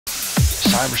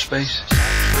cyberspace.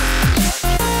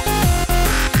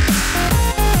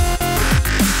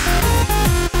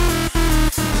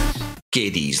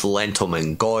 Gadies,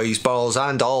 gentlemen, guys, balls,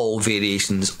 and all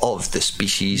variations of the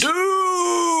species.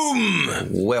 Doom!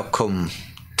 Welcome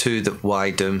to the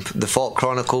Why Doom, the Fault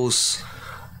Chronicles.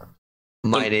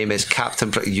 My name is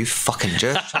Captain you fucking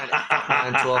just trying to fuck my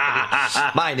intro up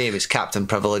again. My name is Captain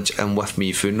Privilege, and with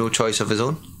me, through no choice of his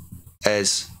own,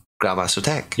 is Grandmaster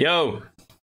Tech. Yo!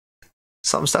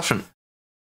 Something's different.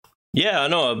 Yeah, I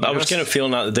know. I was kind of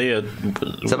feeling that the day.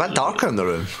 It's a bit darker in the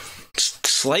room.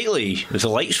 Slightly. Is the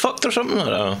lights fucked or something? I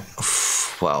don't know.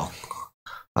 Well,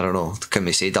 I don't know. Can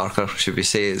we say darker? Should we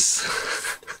say it's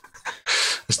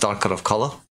it's darker of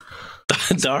colour?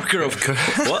 Darker of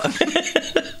what?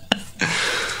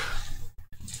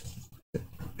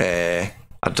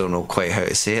 I don't know quite how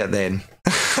to say it then.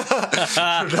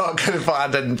 I'm not gonna, I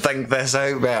didn't think this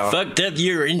out better. Fucked up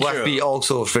your intro. With me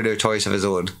also, for no choice of his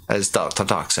own, is Dr.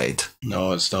 Darkside.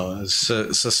 No, it's not. It's a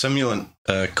simulant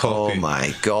copy. Oh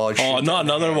my god. Oh, not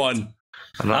another one.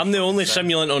 I'm the only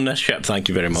simulant on this ship, thank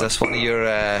you very much. Is this one of your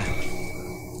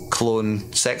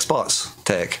clone sex bots,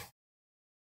 Tech?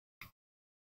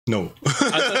 No.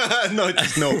 No,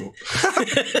 no.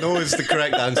 No is the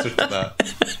correct answer to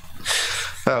that.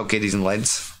 Well, Gadies and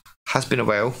Lens. Has been a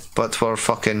while, but we're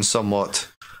fucking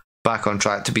somewhat back on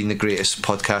track to being the greatest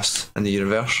podcast in the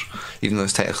universe, even though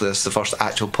it's technically this is the first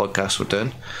actual podcast we're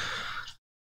doing.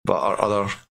 But our other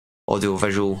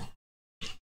audio-visual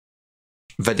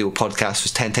video podcast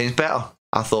was 10 times better,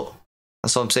 I thought.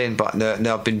 That's all I'm saying, but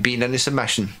now I've been beaten into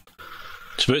submission.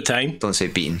 It's about time. Don't say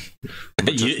beaten.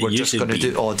 We're just going to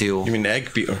do audio. You mean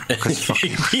egg beater?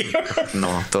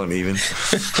 No, don't even.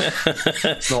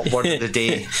 It's not word of the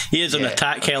day. He is an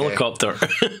attack helicopter.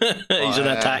 He's an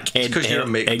attack head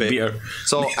egg beater.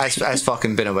 So it's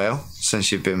fucking been a while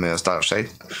since you've been with us, Darkside.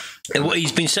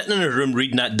 He's been sitting in a room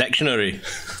reading that dictionary.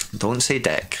 Don't say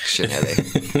dick, shit,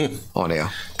 on air,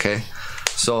 okay?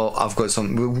 So we've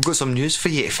got some news for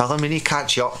you, fella. We need to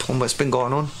catch you up on what's been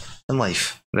going on in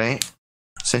life, right?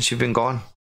 Since you've been gone.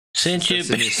 Since you've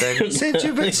been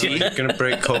You're going to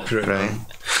break copyright, right?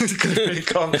 Going to break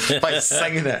copyright by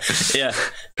singing it. Yeah.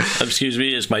 Excuse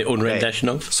me, it's my own rendition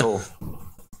of. So,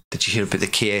 did you hear about the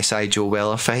KSI Joe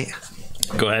Weller fight?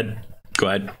 Go ahead.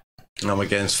 I'm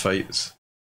against fights.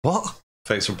 What?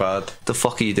 Fights are bad. The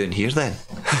fuck are you doing here then?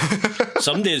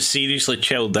 Somebody has seriously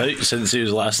chilled out since he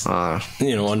was last, on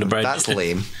the bridge. That's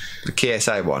lame. The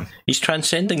KSI one. He's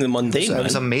transcending the mundane. It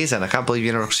was amazing. I can't believe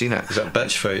you've never seen it. Is it a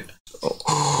bitch fight?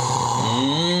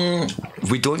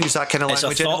 We don't use that kind of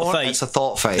language anymore. It's a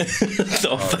thought fight.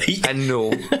 Thought fight. And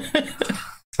no.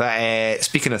 But,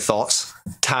 speaking of thoughts,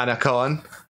 TanaCon.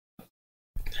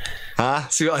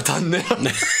 See what I've done there?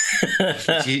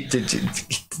 Did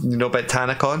you know about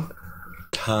TanaCon?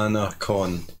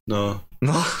 TanaCon. No.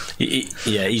 No. He's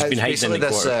been hiding in the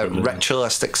this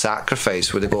ritualistic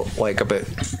sacrifice where they got like about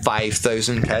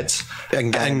 5,000 kids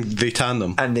and they tan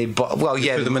them. And they put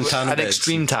them in an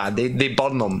extreme tan. They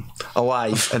burn them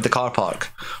alive at the car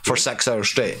park for 6 hours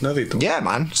straight. No, they don't. Yeah,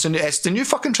 man. It's the new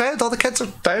fucking trend. All the kids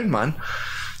are down, man.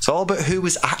 It's all about who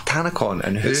was at TanaCon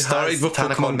and who started with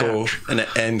Pokemon Go and it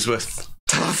ends with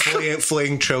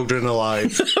flaying children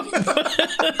alive.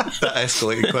 That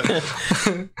escalated quick.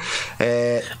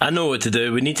 I know what to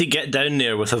do. We need to get down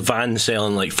there with a van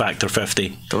selling like Factor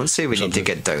 50. Don't say we need to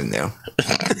get down there.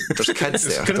 There's kids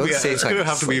there. Don't say it's going to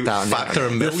have to be Factor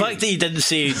a million. The fact that you didn't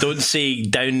say don't say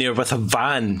down there with a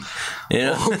van.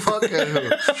 Oh, fuck.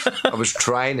 I was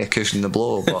trying to cushion the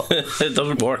blow, but it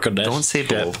doesn't work on this. Don't say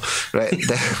Bob. Right,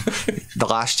 the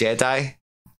Last Jedi.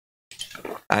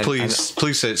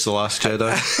 Please say it's The Last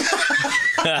Jedi.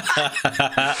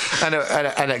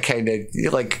 and it kind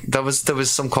of like there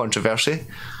was some controversy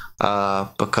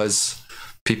because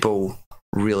people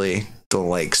really don't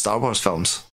like Star Wars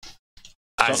films,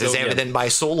 as is evident by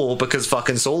Solo, because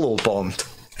fucking Solo bombed.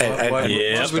 Why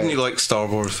wouldn't you like Star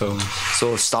Wars films?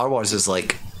 So Star Wars is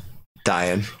like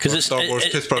dying because it's Star Wars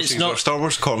toothbrushes or Star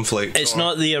Wars cornflakes. It's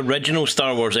not the original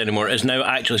Star Wars anymore. It's now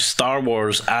actually Star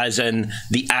Wars, as in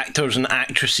the actors and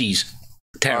actresses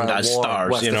termed as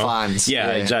stars. With the fans. Yeah,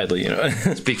 exactly.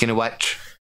 Speaking of which,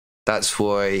 that's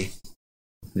why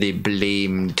they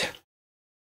blamed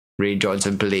Ray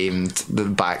Johnson blamed the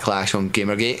backlash on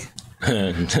Gamergate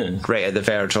right at the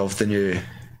verge of the new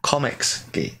Comics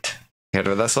Gate. Heard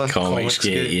of this one? Comics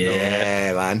Gate,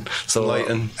 yeah, man. So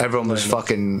everyone was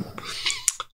fucking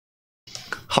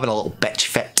having a little bitch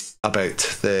fit about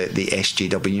the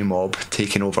SJW mob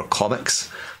taking over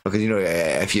comics, because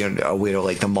if you're aware of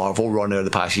like the Marvel run over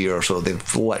the past year or so,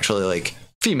 they've literally like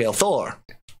female Thor,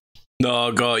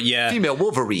 Oh, God, yeah. Female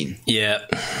Wolverine. Yeah.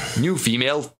 New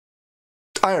female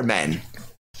Iron Man.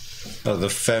 Oh, the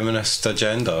feminist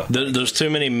agenda. There's too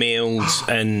many males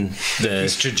in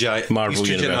the Marvel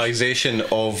universe. Estrogenization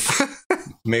of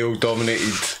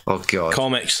male-dominated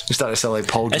comics. You start to sound like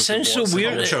Paul. It sounds so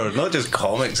weird. Culture, not just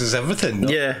comics, it's everything. No?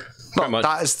 Yeah. But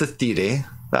that is the theory.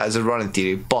 That is a running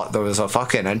theory. But there was a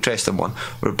fucking interesting one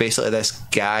where basically this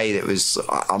guy that was,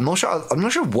 I'm not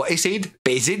sure what he said,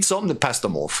 but he said something that pissed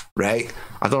him off, right?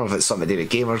 I don't know if it's something to do with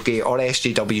Gamergate or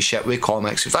SJW shit with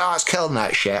comics. He was like, oh, it's killing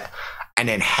that shit. And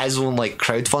then his own like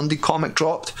crowdfunded comic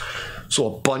dropped. So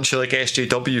a bunch of like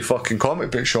SJW fucking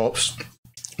comic book shops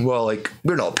were like,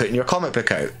 we're not putting your comic book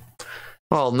out.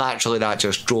 Well, naturally that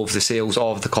just drove the sales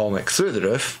of the comic through the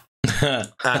roof.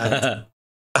 And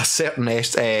a certain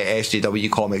SJW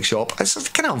comic shop, it's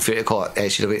kind of unfair to call it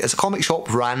SJW, it's a comic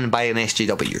shop ran by an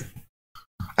SJW.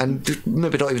 And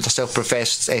maybe not even a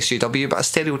self-professed SJW, but a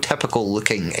stereotypical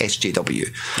looking SJW.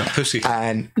 A pussy.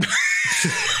 And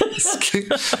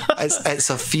it's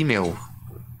a female.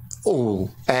 Oh,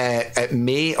 it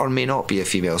may or may not be a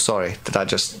female. Sorry, did I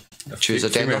just choose a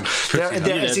gender?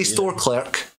 There is a store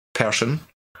clerk person,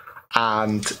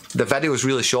 and the video is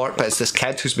really short, but it's this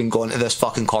kid who's been going to this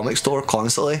fucking comic store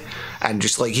constantly, and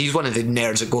just like he's one of the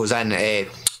nerds that goes in.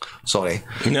 Sorry.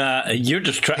 Nah, you're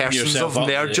just tripping Persons yourself of up.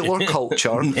 nerdular culture.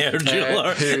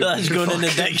 Nerdular. That's going in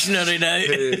the dictionary now.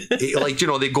 Like, you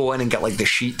know, they go in and get like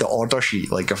the order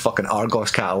sheet, like a fucking Argos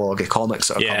catalogue of comics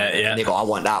that are coming out, and they go, I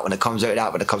want that when it comes out,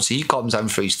 that when it comes. So he comes in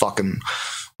for his fucking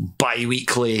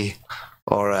bi-weekly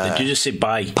or did you just say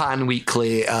bi?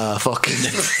 Pan-weekly fucking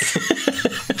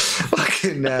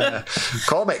fucking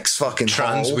comics fucking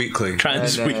Trans-weekly.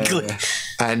 Trans-weekly.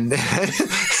 And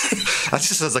that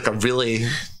just sounds like a really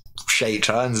shite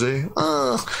trans, eh?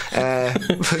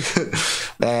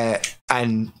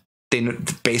 And they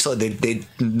basically they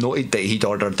noted that he'd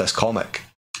ordered this comic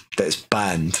that's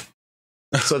banned.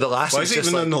 So the lassie Why is it just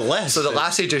even like, on the list? So the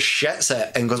lassie just shits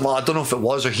it and goes, well, I don't know if it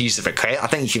was or he's the regret. I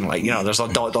think you can, like, you know, there's a ...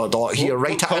 here,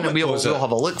 write it in and we'll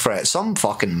have a look for it. Some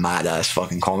fucking mad ass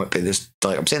fucking comic book. This,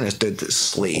 like I'm saying, this dude that's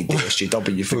slated the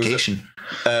SJW-ification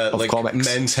of like comics.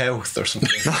 Men's Health or something.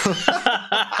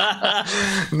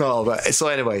 No, but so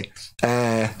anyway,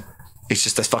 it's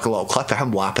just this fucking little clip of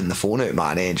him whapping the phone out,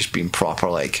 man, and just being proper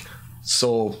like,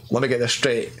 so let me get this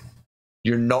straight.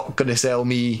 You're not going to sell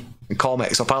me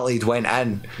comics. Apparently he'd went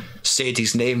in, said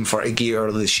his name for to give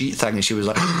her the sheet thing, and she was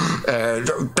like,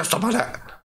 just a minute.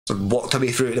 So walked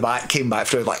away through the back, came back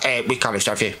through, like, we can't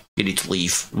serve you. You need to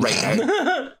leave right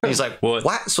now. And he's like,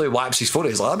 what? So he wipes his phone.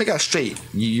 He's like, let me get it straight.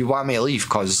 You want me to leave?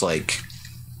 Because, like,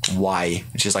 why?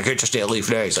 And she's like, I just need to leave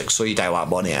now. He's like, so you don't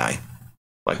want money, aye?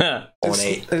 Like, on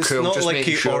it. It's cool, not just like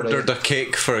he sure ordered a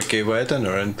cake for a gay wedding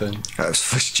or anything. Do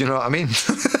you know what I mean?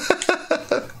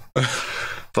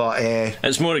 But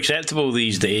it's more acceptable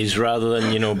these days rather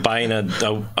than, you know, buying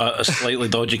a slightly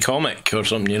dodgy comic or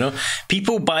something, you know.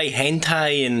 People buy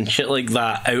hentai and shit like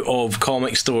that out of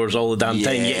comic stores all the damn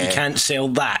time, yet you can't sell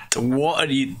that. What?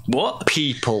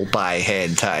 People buy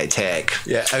hentai tech.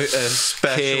 Yeah, out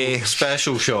of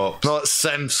special shops. Not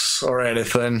Sims or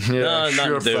anything. Yeah, no,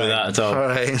 nothing to do with that at all.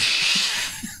 Alright.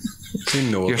 We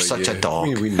know You're such a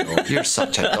dog. We know. You're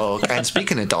such a dog. And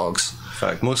speaking of dogs, in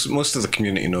fact, most of the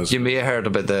community knows. You may have heard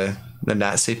about the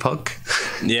Nazi pug.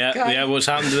 Yeah, what's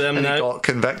happened to them and now? He got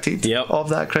convicted of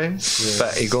that crime,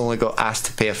 but he only got asked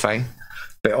to pay a fine.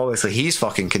 But obviously he's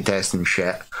fucking contesting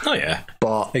shit. Oh yeah,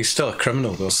 but he's still a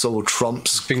criminal though. So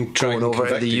Trump's been going over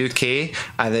to the UK,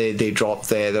 and they dropped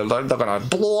they're gonna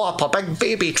blow up a big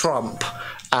baby Trump,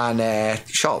 and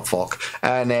shut up, fuck,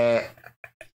 and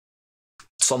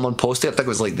someone posted, I think it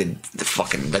was like the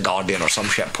fucking The Guardian or some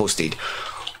shit, posted,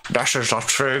 this is a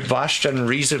true bastion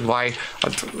reason why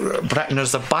Britain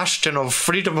is the bastion of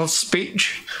freedom of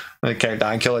speech. And Count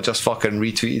Dankula just fucking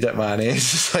retweeted it, man.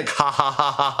 It's just like, ha ha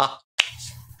ha ha ha.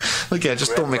 Look, yeah,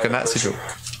 just don't make a Nazi joke.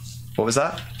 What was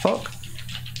that? Fuck.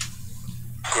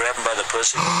 Grab him by the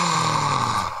pussy.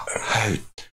 How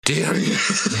dare you?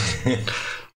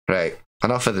 Right,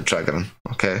 enough of the triggering,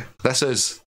 okay? This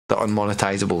is the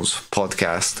Unmonetisables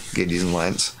podcast, Giddies and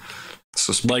Lents.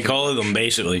 So like all of them,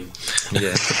 basically.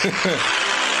 Yeah. Fucking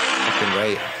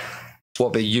right. What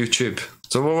about YouTube?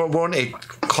 So we're on to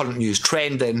current news,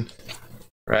 trending,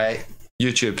 right?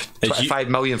 YouTube, 25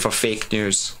 million for fake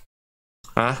news.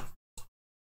 Huh?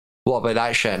 What about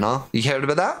that shit, no? You heard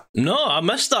about that? No, I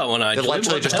missed that one, actually. They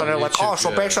literally just done it like, oh,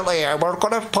 so basically we're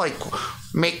going to like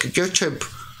make YouTube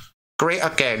great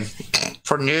again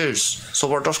for news. So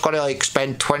we're just going to like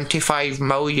spend $25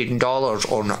 million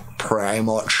on pretty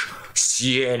much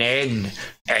CNN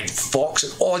and Fox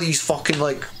and all these fucking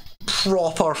like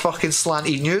proper fucking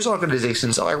slanted news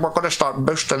organisations are like, we're going to start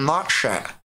boosting that shit.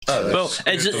 Well,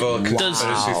 is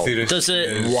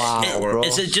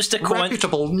it just a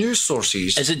reputable news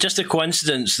sources? Is it just a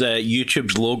coincidence that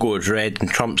YouTube's logo is red and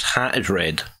Trump's hat is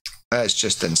red? It's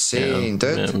just insane,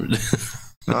 dude. Yeah. You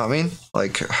know what I mean?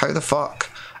 Like, how the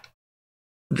fuck?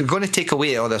 They're going to take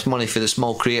away all this money for the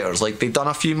small creators, like they've done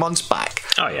a few months back.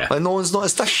 Oh yeah. Like no one's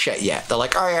noticed this shit yet. They're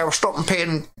like, oh yeah, we're stopping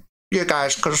paying you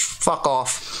guys because fuck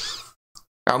off.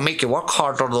 I'll make you work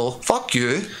harder though. Fuck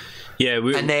you. Yeah,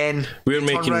 and then we're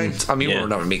making. Around, I mean, we're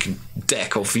never making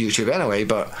deck off YouTube anyway,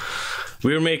 but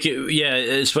we're making. Yeah,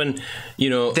 it's when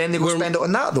Then they go spend it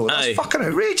on that though. That's fucking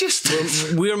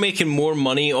outrageous. We're making more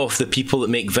money off the people that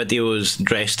make videos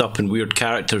dressed up in weird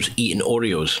characters eating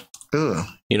Oreos. Ugh.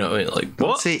 You know, like what?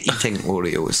 Don't say eating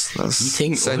Oreos. That's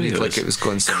sounded like it was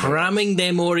going somewhere. Cramming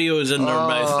them Oreos in their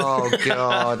mouth. Oh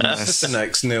god, that's the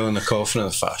next nail in the coffin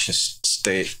of the fascist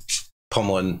state.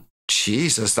 Pummeling.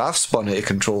 Jesus, that's spun out of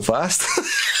control fast.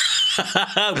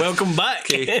 Welcome back.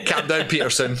 Okay, calm down,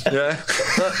 Peterson. Yeah,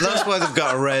 that's why they've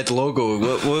got a red logo.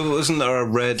 Wasn't there a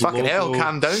red fucking logo? Hell,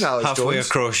 calm down, Alex halfway Jones.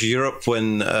 Across Europe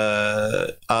when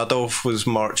Adolf was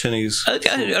marching his.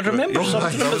 I remember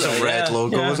something. That was a red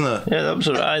logo, wasn't it? Yeah, that was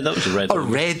a red. A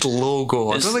red logo.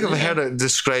 I don't think I've heard it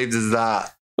described as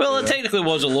that. Well, it technically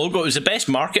was a logo. It was the best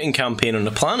marketing campaign on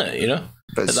the planet,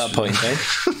 at that point in time.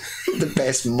 The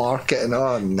best marketing.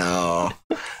 Oh no,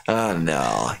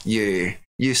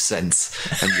 you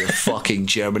synths and your fucking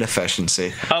German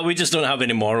efficiency. Oh, we just don't have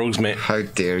any morals, mate. How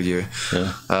dare you?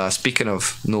 Yeah. Speaking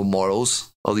of no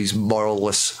morals, all these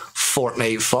moralless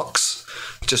Fortnite fucks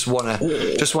just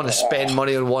wanna spend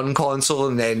money on one console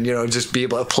and then just be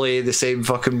able to play the same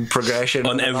fucking progression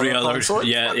on every other console.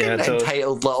 Yeah,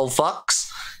 entitled little fucks.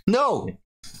 No.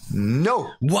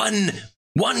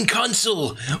 One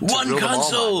console. One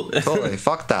console. Totally.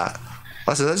 Fuck that.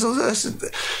 This is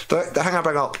the thing I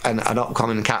bring up in an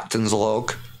upcoming Captain's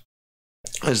Log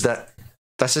is that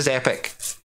this is Epic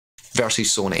versus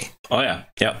Sony. Oh yeah.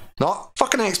 Yep. Not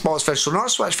fucking Xbox versus Sony,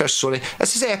 not Switch versus Sony.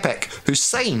 This is Epic, who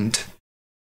signed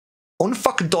on the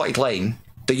fucking dotted line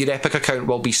that your Epic account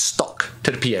will be stuck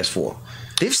to the PS4.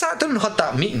 They've sat down and had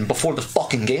that meeting before the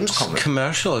fucking games come out.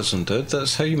 Commercialism, dude.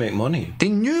 That's how you make money. They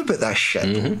knew about that shit.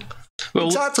 Mm-hmm. Well,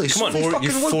 exactly. Come on. You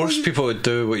force people to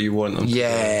do what you want them to do.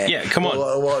 Yeah, come on.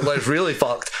 What's really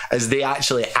fucked is they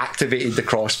actually activated the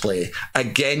crossplay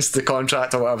against the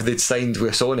contract or whatever they'd signed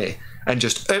with Sony and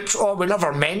just, oops, we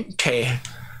never meant to.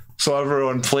 So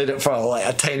everyone played it for like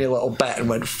a tiny little bit and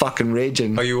went fucking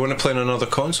raging. Oh, you want to play on another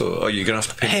console? Or are you going to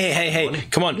have to pay Hey, money?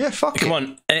 come on. Yeah, fuck Come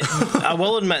on. I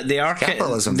will admit they are kind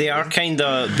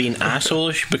of being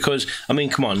assholeish because, I mean,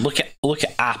 come on, look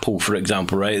at Apple, for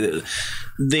example, right?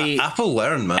 Apple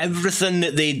learn, man. Everything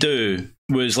that they do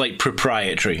was like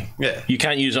proprietary. Yeah. You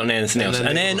can't use it on anything else.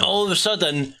 And then all of a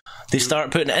sudden they start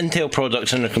putting Intel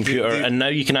products on their computer and now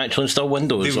you can actually install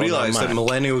Windows. They realised that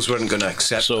millennials weren't going to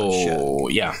accept that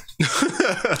shit. Yeah.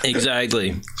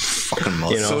 Exactly. Fucking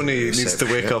Sony needs to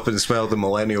wake up and smell the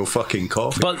millennial fucking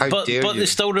coffee. But they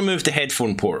still removed the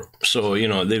headphone port. So,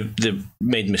 they've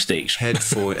made mistakes.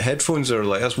 Headphones are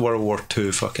like, that's World War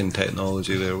II fucking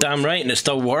technology there. Damn right, and it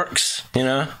still works,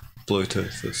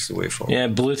 Bluetooth is the way forward. Yeah,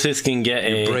 Bluetooth can get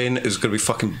your brain is going to be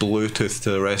fucking Bluetooth to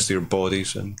the rest of your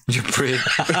bodies, and your brain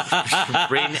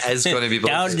is going to be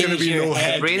Bluetooth. It's going to be no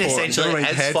head. Brain essentially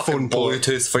is fucking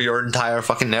Bluetooth for your entire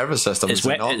fucking nervous system. It's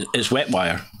wet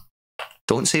wire.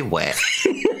 Don't say wet.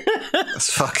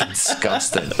 That's fucking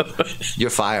disgusting. You're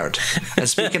fired. And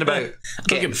speaking about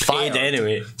getting fired,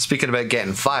 anyway. Speaking about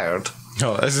getting fired.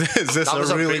 Oh, is this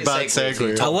a really bad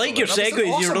segue? I like your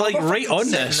segues. You're like right on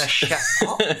this. Shit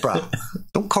up, bro.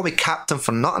 Don't call me captain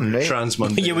for nothing, right?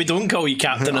 Transmundane. Yeah, we don't call you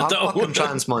captain at all. I'm fucking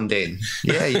transmundane.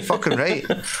 Yeah, you're fucking right.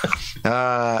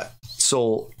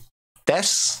 So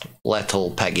this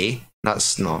little piggy.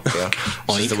 That's not fair.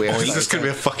 This is the way is this going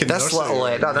to be a fucking this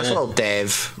little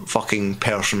dev fucking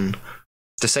person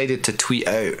decided to tweet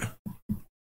out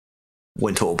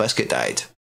when Total Biscuit died.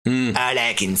 All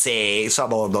I can say,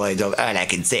 some old lines of all I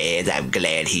can say is I'm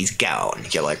glad he's gone.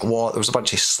 You're like, what? There was a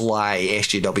bunch of sly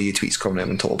SJW tweets coming out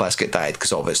when Total Biscuit died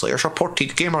because obviously he supported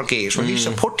Gamergate when he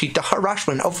supported the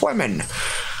harassment of women.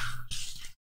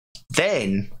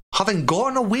 Then, having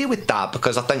gone away with that,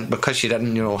 because I think because you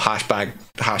didn't,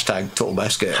 hashtag Total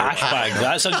Biscuit. Hashtag,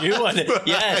 that's a new one.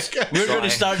 Yes, we're going to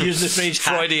start using the phrase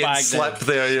Freudian hashtag. slip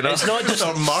there, It's not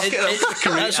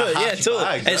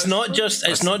just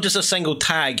It's not just a single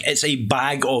tag. It's a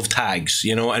bag of tags,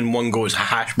 and one goes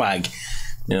hashtag.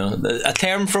 You know, a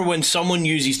term for when someone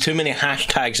uses too many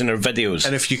hashtags in their videos.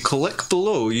 And if you click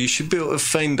below, you should be able to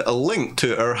find a link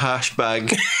to our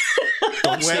hashbag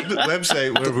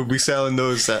website where we'll be selling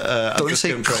those at a Don't say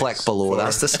discount price click below,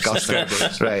 that's disgusting.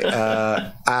 Right,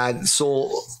 and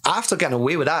so after getting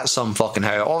away with that some fucking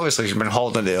how, obviously she's been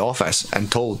hauled into the office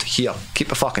and told, here, keep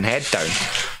your fucking head down,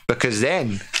 because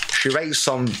then she writes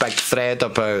some big thread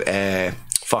about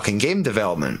fucking game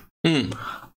development.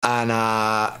 And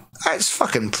it's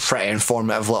fucking pretty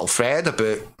informative little thread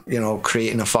about, you know,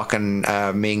 creating a fucking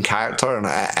main character in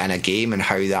a game and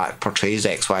how that portrays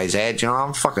XYZ. You know,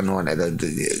 I'm fucking on it.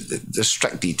 The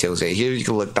strict details here. You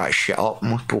can look that shit up.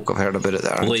 Most people have heard about it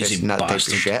there. Lazy that type of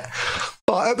bastard. shit.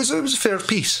 But it was a fair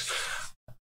piece.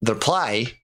 The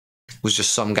reply was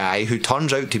just some guy who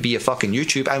turns out to be a fucking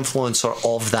YouTube influencer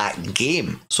of that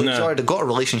game. So he's already got a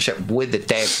relationship with the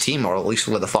dev team, or at least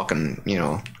with the fucking, you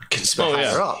know,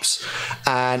 higher ups.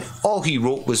 And all he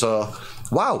wrote was a,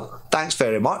 wow, thanks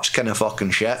very much kind of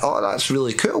fucking shit. Oh, that's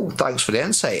really cool. Thanks for the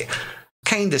insight.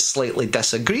 Kind of slightly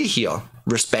disagree here,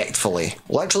 respectfully.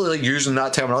 Literally using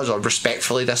that terminology,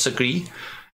 respectfully disagree,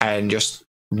 and just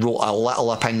wrote a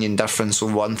little opinion difference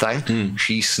on one thing.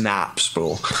 She snaps,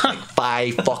 bro. Like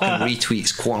 5 fucking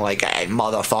retweets quoting like,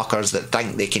 motherfuckers that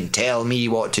think they can tell me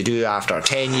what to do after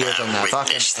 10 years on that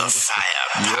fucking Witness the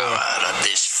firepower of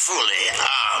this fully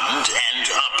armed and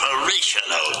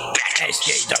operational battle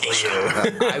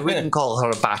station. I wouldn't call her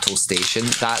a battle station.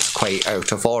 That's quite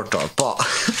out of order. But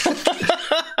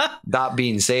that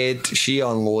being said, she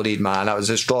unloaded, man. That was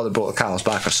a straw that broke the camel's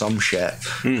back or some shit.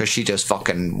 Because she just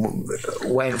fucking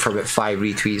went for about 5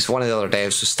 retweets. One of the other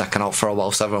devs was sticking up for her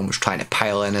whilst everyone was trying to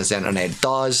pile in as the internet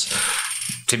does.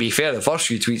 To be fair, the first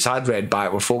few tweets I'd read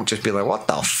back were folk just being like, what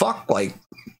the fuck? Like,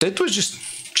 dude was just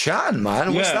chatting,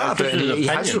 man. What's that about? And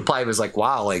his reply was like,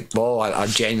 wow, like, well, I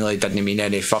genuinely didn't mean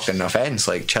any fucking offence.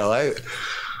 Like, chill out.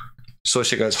 So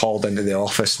she gets hauled into the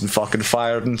office and fucking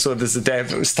fired, and so does the dev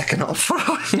that was sticking up for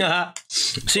her.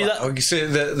 See that? You see,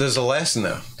 there's a lesson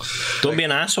there. Don't be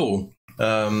an asshole.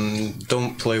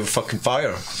 Don't play with fucking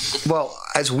fire Well,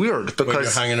 it's weird when you're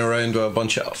because hanging around with a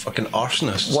bunch of fucking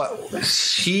arsonists.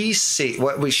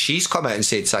 what she's come out and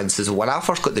said since is when I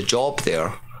first got the job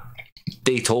there,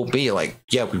 they told me, like,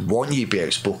 yeah, we want you to be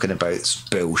outspoken about this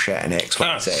bullshit and X,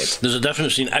 Y, Z. There's a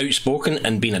difference between outspoken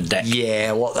and being a dick.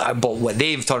 Yeah, well, but what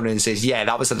they've turned around and says, yeah,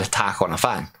 that was an attack on a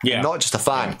fan. Yeah. Not just a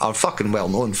fan, a fucking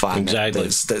well-known fan. Exactly.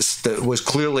 That was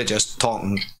clearly just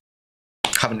trying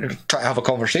to have a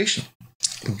conversation.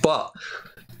 But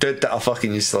dude that I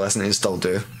fucking used to listen to and still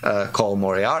do, Colin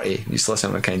Moriarty, used to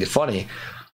listen to Kind of Funny,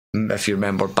 if you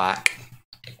remember back,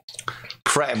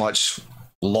 pretty much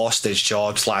lost his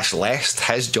job / left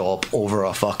his job over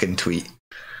a fucking tweet.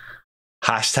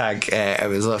 Hashtag it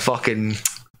was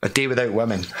a day without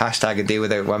women. Hashtag a day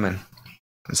without women.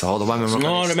 So all the women were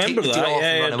No, I remember take the that. day off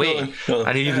and run away.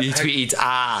 Totally. And he tweeted,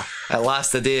 at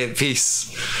last a day at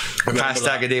peace.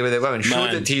 Hashtag a day without women.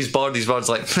 Showed it to his board. His board's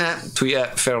like, tweet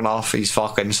it, fair enough. He's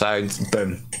fucking sound.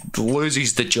 Boom.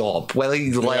 Loses the job. Whether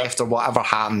he left or whatever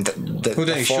happened. Who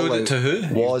did he showed it to?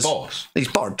 Who? Was his boss. His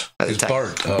bird at the His time.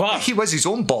 bird. But He was his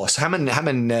own boss. Him and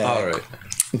Alright.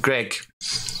 Greg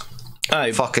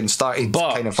aye, fucking started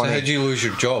But- kind of So funny. how'd you lose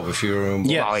your job if you were?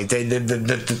 Yeah. Well,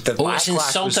 the Oh, it's backlash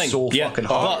insulting. was so Yeah. fucking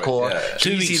But hardcore. yeah. 2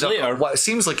 He's weeks either- later, well, it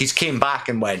seems like he's came back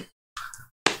and went,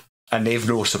 and they've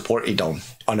no supported him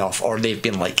enough, or they've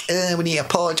been like, we need to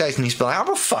apologise, and he's been like, I'm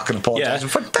not fucking apologising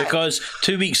for that. because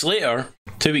 2 weeks later,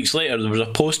 there was a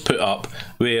post put up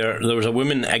where there was a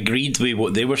woman agreed with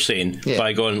what they were saying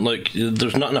by going, look,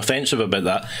 there's nothing offensive about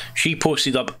that. She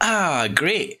posted up,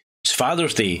 great, it's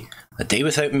Father's Day, a day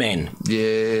without men,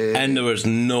 and there was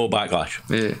no backlash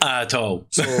at all.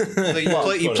 So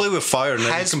you play with fire and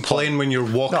then you complain when you're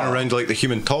walking around like the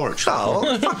Human Torch.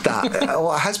 Oh, fuck that.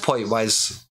 Well, his point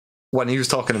was, when he was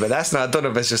talking about this, and I don't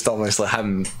know if it's just almost like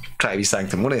him trying to be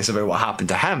sanctimonious about what happened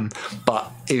to him, but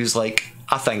he was like,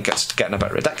 I think it's getting a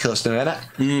bit ridiculous now, innit?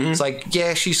 It's like,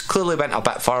 yeah, she's clearly went a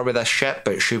bit far with this shit,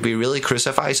 but should we really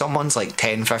crucify someone's like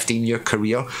 10-15 year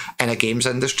career in a games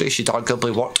industry? She'd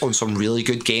arguably worked on some really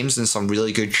good games and some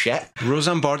really good shit.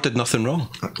 Roseanne Barr did nothing wrong.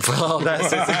 Well,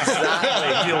 that's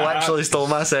exactly. You literally stole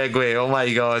my segue. Oh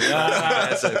my god.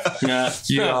 That's impressive.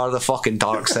 You are the fucking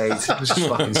dark side. Just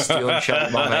fucking stealing shit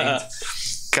in my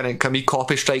mind. Can we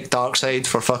copy strike Dark Side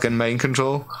for fucking mind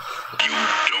control? You don't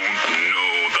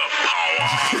know the power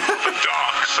of the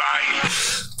dark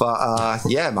side.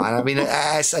 But yeah, man, I mean,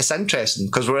 it's interesting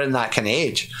because we're in that kind of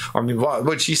age. I mean, what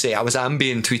would she say? I was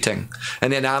Ambien tweeting,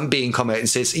 and then Ambien come out and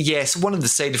says, yes, one of the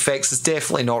side effects is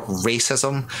definitely not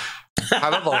racism.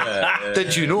 However,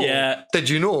 did you know? Yeah. Did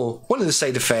you know one of the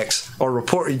side effects, or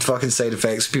reported fucking side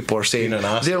effects, people are saying Being an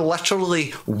ass. they're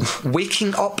literally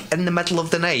waking up in the middle of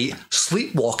the night,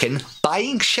 sleepwalking,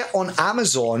 buying shit on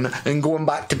Amazon, and going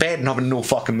back to bed and having no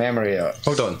fucking memory of it.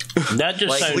 Hold on. That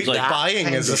just sounds Sleep like buying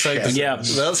is a side effect. Yeah.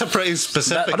 That's a pretty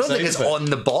specific I don't think side it's effect. on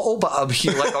the bottle, but I'm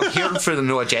hearing through the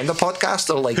No Agenda podcast.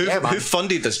 They're like, yeah, man. Who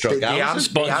funded this drug? Amazon?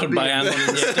 sponsored by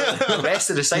Amazon. The rest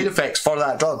of the side effects for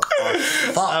that drug are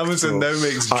fucked, Amazon bro. now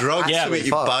makes drugs Yeah. so that you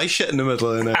Fuck. buy shit in the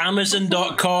middle of the night.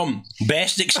 Amazon.com.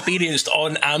 Best experienced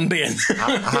on Ambien.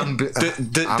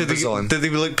 Amazon. Did they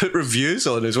like put reviews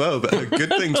on as well about how good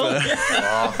things were?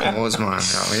 Oh, man, you know what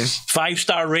I mean?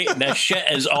 5-star rating. This shit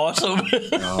is awesome.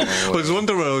 I was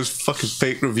wondering where those fucking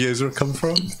fake reviews were coming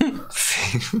from.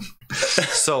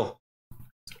 So,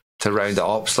 to round it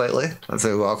up slightly, I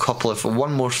think we've got a couple of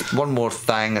one more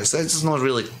thing. It's not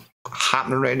really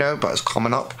happening right now, but it's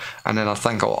coming up, and then I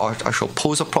think I shall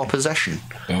pose a proposition.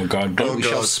 Oh God! We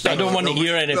shall I don't want to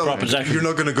hear any proposition. You're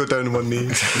not going to go down on one knee.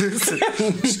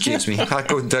 Excuse me, I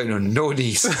go down on no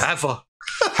knees ever.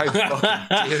 How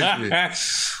fucking dare you?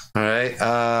 All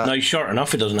right. No, he's short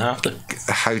enough. He doesn't have to.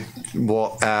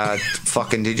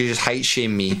 Fucking did you just height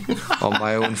shame me on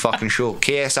my own fucking show?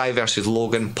 KSI versus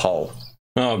Logan Paul.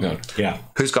 Oh God! Yeah.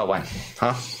 Who's got one?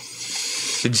 Huh?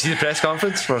 Did you see the press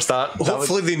conference for a start?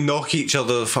 Hopefully they knock each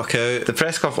other the fuck out. The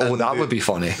press conference. Oh, that would be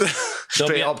funny.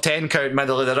 Straight up 10 count,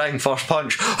 middle of the ring, first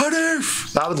punch.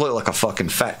 Enough! That would look like a fucking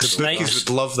fix. Snipers would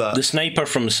love that. The sniper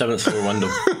from the 7th floor window.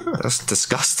 That's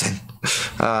disgusting.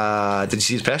 Did you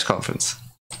see his press conference?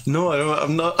 No,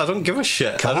 I don't give a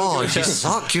shit. Come I don't on, give a you shit.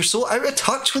 suck. You're so out of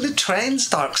touch with the trends,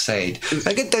 Dark Side.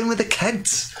 I get down with the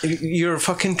kids. You're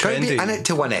fucking Gotta be trendy. in it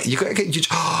to win it. You gotta get. Did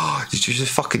you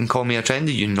just fucking call me a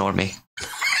trendy, you normie?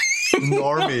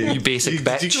 Normie. You basic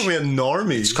bitch. Did you call me a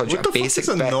normie? It's called What you the a basic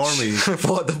fuck is a bitch. normie?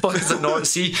 What the fuck is a normie?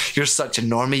 See, you're such a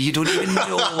normie. You don't even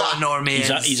know what a normie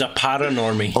is. He's a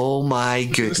paranormie. Oh my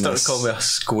You goodness. started calling me a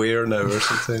square now or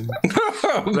something.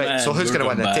 Right, so who's going to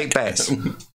win then? Take bets.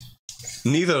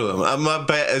 Neither of them. My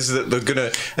bet is that they're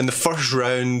gonna in the first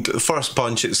round, the first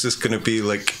punch. It's just gonna be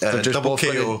like just double both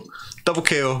KO. Double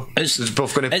KO. They're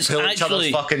both going to It's pull each other's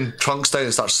actually- fucking trunks down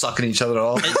and start sucking each other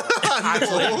off.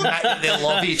 Actually, admit that they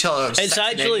love each other. It's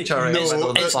actually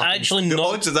it's actually The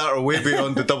not. odds of that are way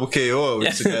beyond the double KO. I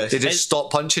would suggest. They just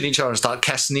stop punching each other and start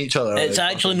kissing each other. It's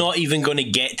actually not even going to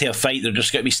get to a fight. They're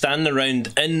just going to be standing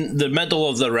around in the middle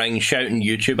of the ring shouting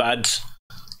YouTube ads.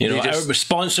 You know, just- it was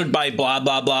sponsored by blah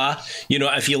blah blah. You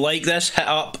know, if you like this, hit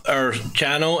up our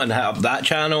channel and hit up that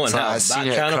channel and hit up that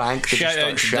channel. Crank, they Shout just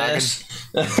out to start this.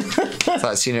 It's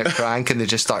that scene at Crank and they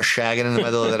just start shagging in the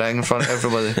middle of the ring in front of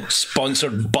everybody.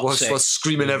 Sponsored butt What's sex.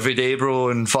 screaming every day, bro,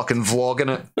 and fucking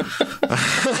vlogging it.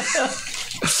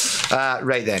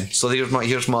 Right then, so here's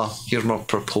my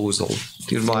proposal.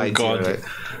 Here's my idea. God.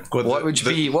 Right? What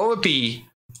would be?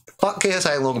 Fuck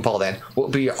KSI and Logan Paul then. What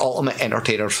would be your ultimate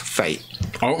entertainers fight?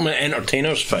 Ultimate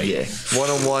Entertainers fight. Yeah,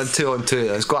 1-on-1, 2-on-2.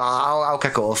 Let's go. I'll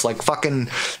kick it off like fucking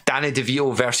Danny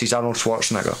DeVito versus Arnold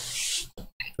Schwarzenegger.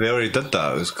 They already did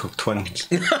that. It was called Twins.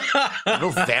 No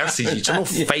versus each other, no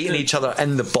fighting each other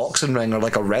in the boxing ring or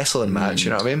like a wrestling match. You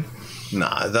know what I mean?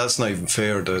 Nah, that's not even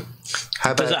fair, dude.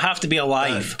 How Does about? it have to be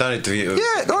alive? Danny DeVito.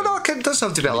 Yeah, no, it doesn't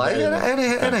have to be alive.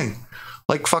 Anything.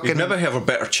 Like fucking You'd never have a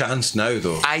better chance now,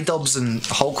 though. iDubbbz and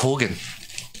Hulk Hogan.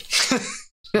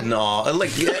 No, like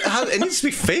it needs to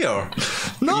be fair.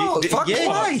 No, fuck yeah.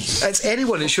 why? It's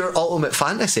anyone. It's your ultimate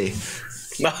fantasy.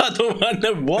 I don't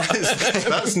know what.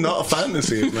 That's not a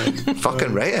fantasy of mine.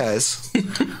 Fucking right it is.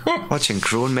 Watching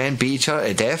grown men beat each other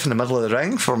to death in the middle of the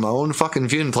ring for my own fucking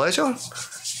viewing pleasure.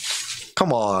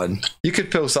 Come on, you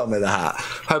could pull something out of the hat.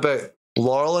 How about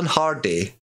Laurel and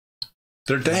Hardy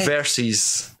They're dead.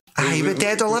 versus? Aye, but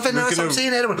dead or living. That's what I'm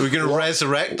saying. Anyway. We're going to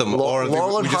resurrect them, or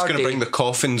Laurel we're and just going to Hardy- bring the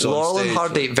coffins on Laurel stage. and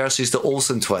Hardy versus the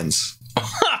Olsen twins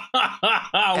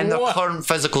in their What? current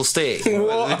physical state.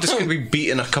 They're just going to be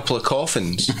beating a couple of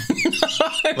coffins.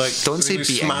 Like, Don't say they're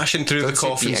beating. smashing through Don't the say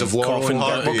coffins beating. of Laurel Coffin and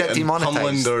Hardy we'll get and demonetised.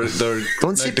 pummeling their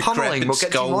Don't say now pummeling. decrepit We'll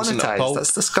get skulls in a demonetised. pulp.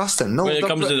 That's disgusting. No, When it they're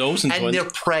comes to the Olsen in twins. their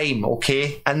prime,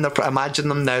 okay. Imagine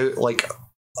them now, like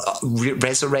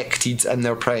resurrected in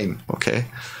their prime. Okay,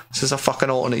 this is a fucking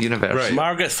alternate universe. Right.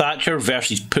 Margaret Thatcher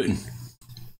versus Putin.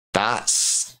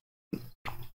 That's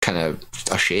kind of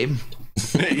a shame.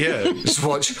 Yeah. Just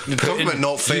watch government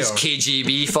not fair. Use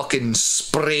KGB fucking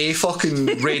spray fucking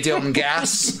radium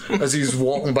gas as he's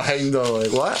walking behind her.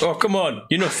 Like, what? Oh, come on.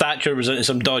 You know Thatcher was into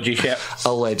some dodgy shit.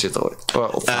 Allegedly.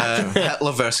 Well,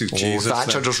 Hitler versus Jesus.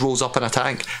 Thatcher then. just rolls up in a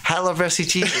tank. Hitler versus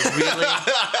Jesus. Really?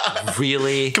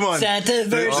 Really? Come on. Santa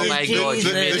versus Oh my God.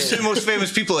 Jesus. The two most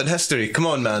famous people in history. Come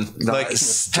on, man. Like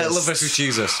That's Hitler just- versus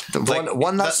Jesus.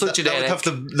 One that's so that would generic. have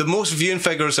the most viewing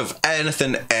figures of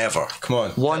anything ever. Come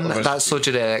on. One, Hitler that's so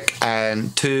generic,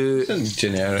 and two, versus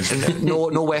generic.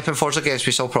 no weapon forged against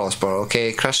me shall prosper.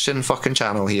 Okay, Christian fucking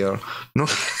channel here. No,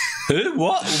 Who?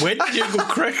 What? When did you go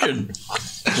Christian?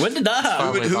 When did that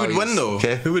happen? Who would win though?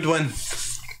 Okay. Who would win?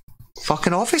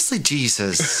 fucking obviously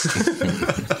Jesus.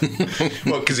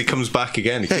 Well, because he comes back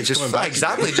again. He Yeah, keeps just coming back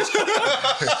exactly. Just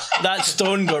That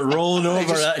stone got rolling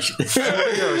over.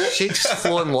 shakes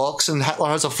flowing locks, and Hitler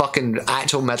has a fucking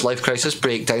actual midlife crisis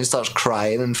breakdown, starts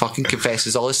crying, and fucking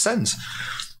confesses all his sins.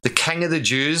 The king of the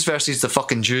Jews versus the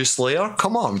fucking Jew slayer.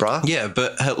 Come on, bruh. Yeah,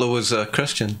 but Hitler was a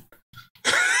Christian.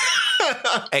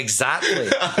 Exactly.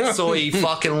 So he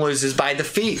fucking loses by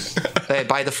defeat,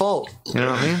 by default. You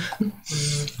know what I mean?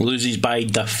 Loses by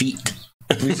defeat.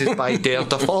 Loses by their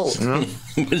default. You know.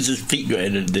 What does his feet got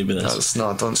anything to do with this? That's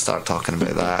not. Don't start talking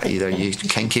about that either, you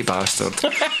kinky bastard.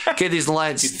 Okay, these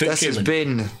lads. He's foot This has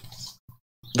shaming. been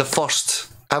the first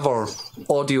ever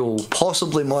audio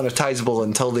possibly monetizable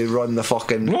until they run the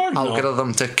fucking No, no.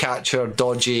 algorithm to capture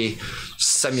dodgy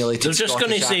simulated. They're just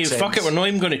going to Scottish say, fuck it, accents. we're not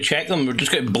even going to check them, we're just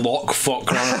going to block fuck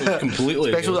Chronicles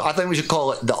completely. Especially, I think we should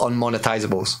call it the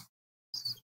unmonetisables.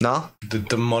 No? The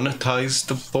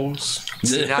demonetizables?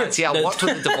 See, I worked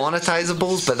with the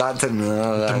demonetisables, but that didn't.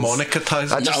 That Demonicatized?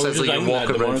 just No, sounds we're like you're just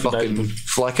walking down around with that, fucking demonetisable.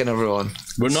 flicking everyone.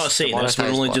 We're not Satanists, we're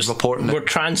only Demonetised, just reporting it. we're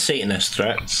trans Satanists,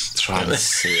 right? Trying to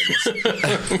say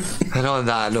this. And on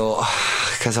that note,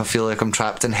 because I feel like I'm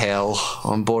trapped in hell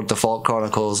on board the Fault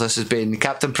Chronicles, this has been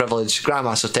Captain Privilege,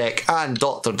 Grandmaster Tech, and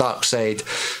Dr. Darkside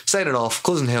signing off,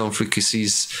 closing hell and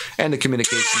frequencies, end the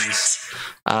communications,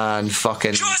 and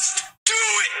fucking Just do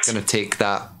it! gonna take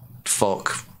that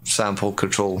fuck sample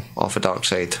control off of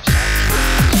Darkside.